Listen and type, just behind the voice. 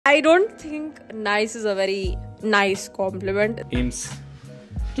I don't think nice is a very nice compliment. Aims.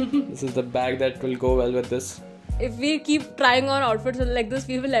 This is the bag that will go well with this. If we keep trying on outfits like this,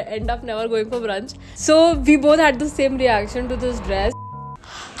 we will end up never going for brunch. So we both had the same reaction to this dress.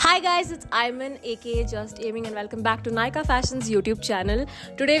 Hi guys, it's Aiman aka Just Aiming and welcome back to Nykaa Fashion's YouTube channel.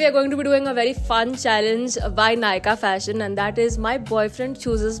 Today we are going to be doing a very fun challenge by Nykaa Fashion, and that is my boyfriend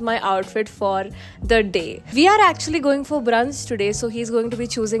chooses my outfit for the day. We are actually going for brunch today, so he's going to be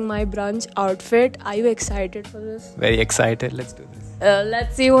choosing my brunch outfit. Are you excited for this? Very excited. Let's do this.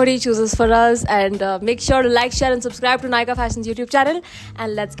 Let's see what he chooses for us, and make sure to like, share and subscribe to Nykaa Fashion's YouTube channel,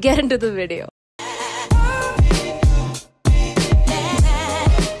 and let's get into the video.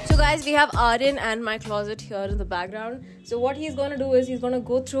 Guys, we have Aryan and my closet here in the background. So what he's going to do is he's going to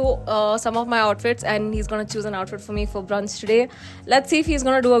go through some of my outfits and he's going to choose an outfit for me for brunch today. Let's see if he's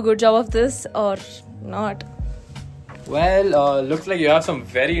going to do a good job of this or not. Well, looks like you have some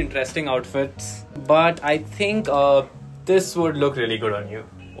very interesting outfits, but I think this would look really good on you.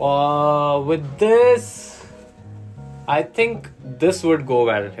 With this, I think this would go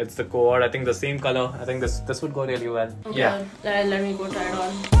well. It's the cord. I think the same color. I think this would go really well. Okay, yeah. Let me go try it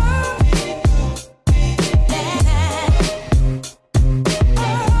on.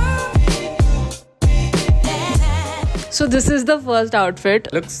 So this is the first outfit.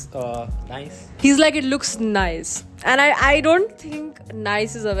 Looks nice. He's like, it looks nice. And I don't think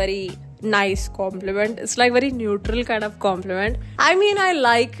nice is a very nice compliment. It's like very neutral kind of compliment. I mean, I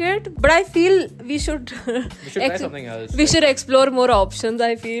like it, but I feel we should try something else. We should explore more options,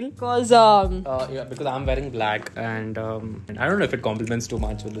 I feel. Because yeah, because I'm wearing black and I don't know if it complements too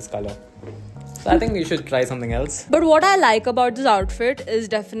much with this color. So I think you should try something else. But what I like about this outfit is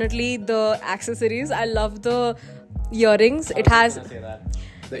definitely the accessories. I love the earrings. It has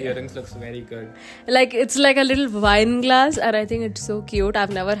the earrings looks very good. Like, it's like a little wine glass and I think it's so cute.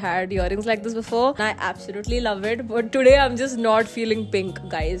 I've never had earrings like this before. I absolutely love it. But today I'm just not feeling pink,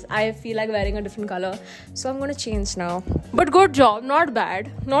 guys. I feel like wearing a different color. So I'm gonna change now. But good job. Not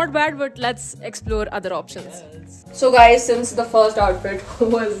bad. Not bad, but let's explore other options. Yes. So guys, since the first outfit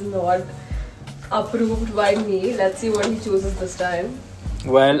was not approved by me, let's see what he chooses this time.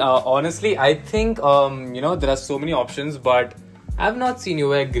 Well, honestly, I think, you know, there are so many options, but I've not seen you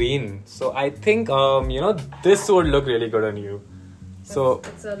wear green. So I think, you know, this would look really good on you. So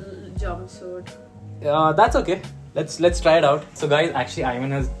it's a jumpsuit. That's okay. Let's try it out. So guys, actually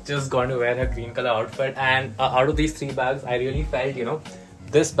Aiman has just gone to wear her green color outfit, and out of these three bags, I really felt, you know,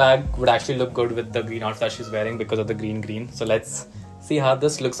 this bag would actually look good with the green outfit that she's wearing because of the green. So let's see how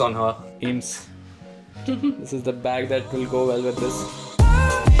this looks on her. Aims. This is the bag that will go well with this.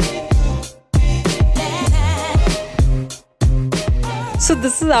 So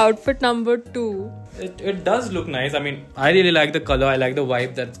this is outfit number 2. It does look nice. I mean, I really like the color. I like the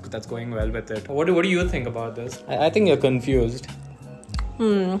vibe that's going well with it. What do you think about this? I think you're confused.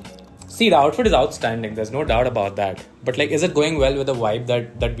 See, the outfit is outstanding. There's no doubt about that. But like, is it going well with the vibe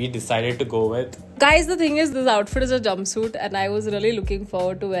that we decided to go with? Guys, the thing is, this outfit is a jumpsuit and I was really looking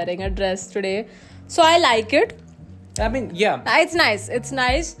forward to wearing a dress today. So I like it. I mean, yeah. It's nice. It's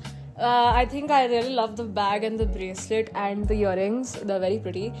nice. I think I really love the bag and the bracelet and the earrings. They're very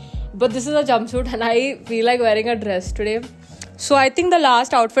pretty. But this is a jumpsuit and I feel like wearing a dress today. So I think the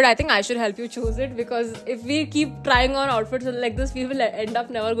last outfit, I think I should help you choose it, because if we keep trying on outfits like this, we will end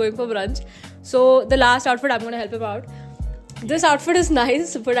up never going for brunch. So the last outfit, I'm going to help him out. This outfit is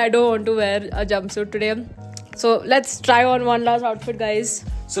nice, but I don't want to wear a jumpsuit today. So let's try on one last outfit, guys.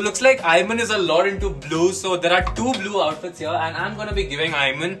 So looks like Aiman is a lot into blue. So there are 2 blue outfits here, and I'm going to be giving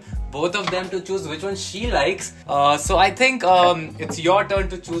Aiman both of them to choose which one she likes. So I think it's your turn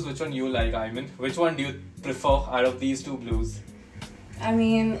to choose which one you like, Aiman. Which one do you prefer out of these 2 blues? I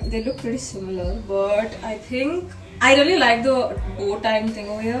mean, they look pretty similar, but I think I really like the bow tie thing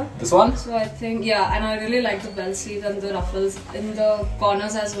over here. This one? So I think, yeah, and I really like the bell sleeves and the ruffles in the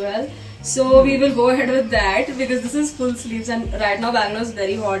corners as well. So we will go ahead with that because this is full sleeves and right now Bangalore is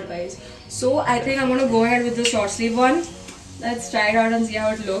very hot, guys. So I think I'm going to go ahead with the short sleeve one. Let's try it out and see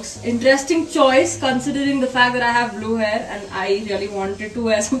how it looks. Interesting choice considering the fact that I have blue hair and I really wanted to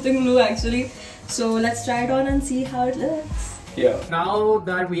wear something blue actually. So let's try it on and see how it looks. Yeah. Now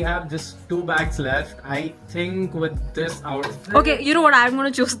that we have just 2 bags left, I think with this outfit... Okay, you know what? I'm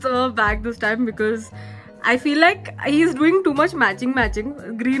going to choose the bag this time because I feel like he's doing too much matching.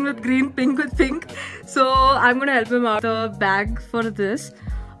 Green with green, pink with pink. So I'm going to help him out. The bag for this.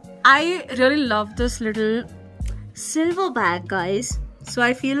 I really love this little silver bag, guys. So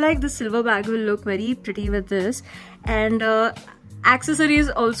I feel like the silver bag will look very pretty with this. And accessories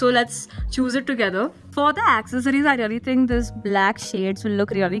also, let's choose it together. For the accessories, I really think this black shades will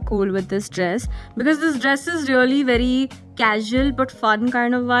look really cool with this dress, because this dress is really very casual but fun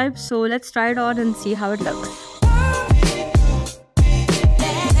kind of vibe. So let's try it on and see how it looks.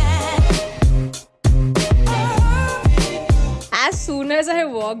 As soon as I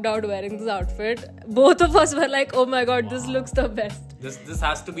walked out wearing this outfit, both of us were like, oh my god, this looks the best. This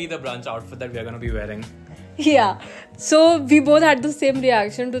has to be the brunch outfit that we are going to be wearing. Yeah, so we both had the same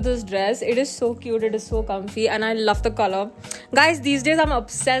reaction to this dress. It is so cute, it is so comfy, and I love the color. Guys, these days I'm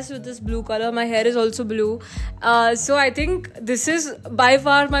obsessed with this blue color. My hair is also blue. So I think this is by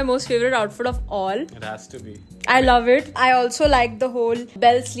far my most favorite outfit of all. It has to be. I love it. I also like the whole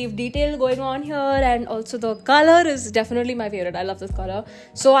bell sleeve detail going on here, and also the color is definitely my favorite. I love this color.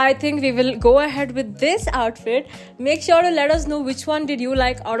 So I think we will go ahead with this outfit. Make sure to let us know which one did you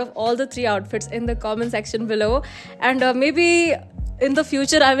like out of all the 3 outfits in the comment section below. And maybe in the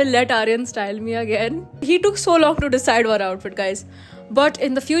future I will let Aryan style me again. He took so long to decide one outfit, guys. But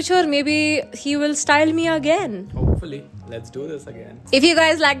in the future, maybe he will style me again. Hopefully. Let's do this again. If you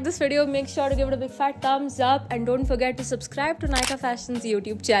guys like this video, make sure to give it a big fat thumbs up. And don't forget to subscribe to Nykaa Fashion's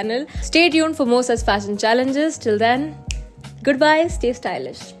YouTube channel. Stay tuned for more such fashion challenges. Till then, goodbye, stay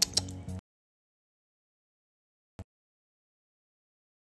stylish.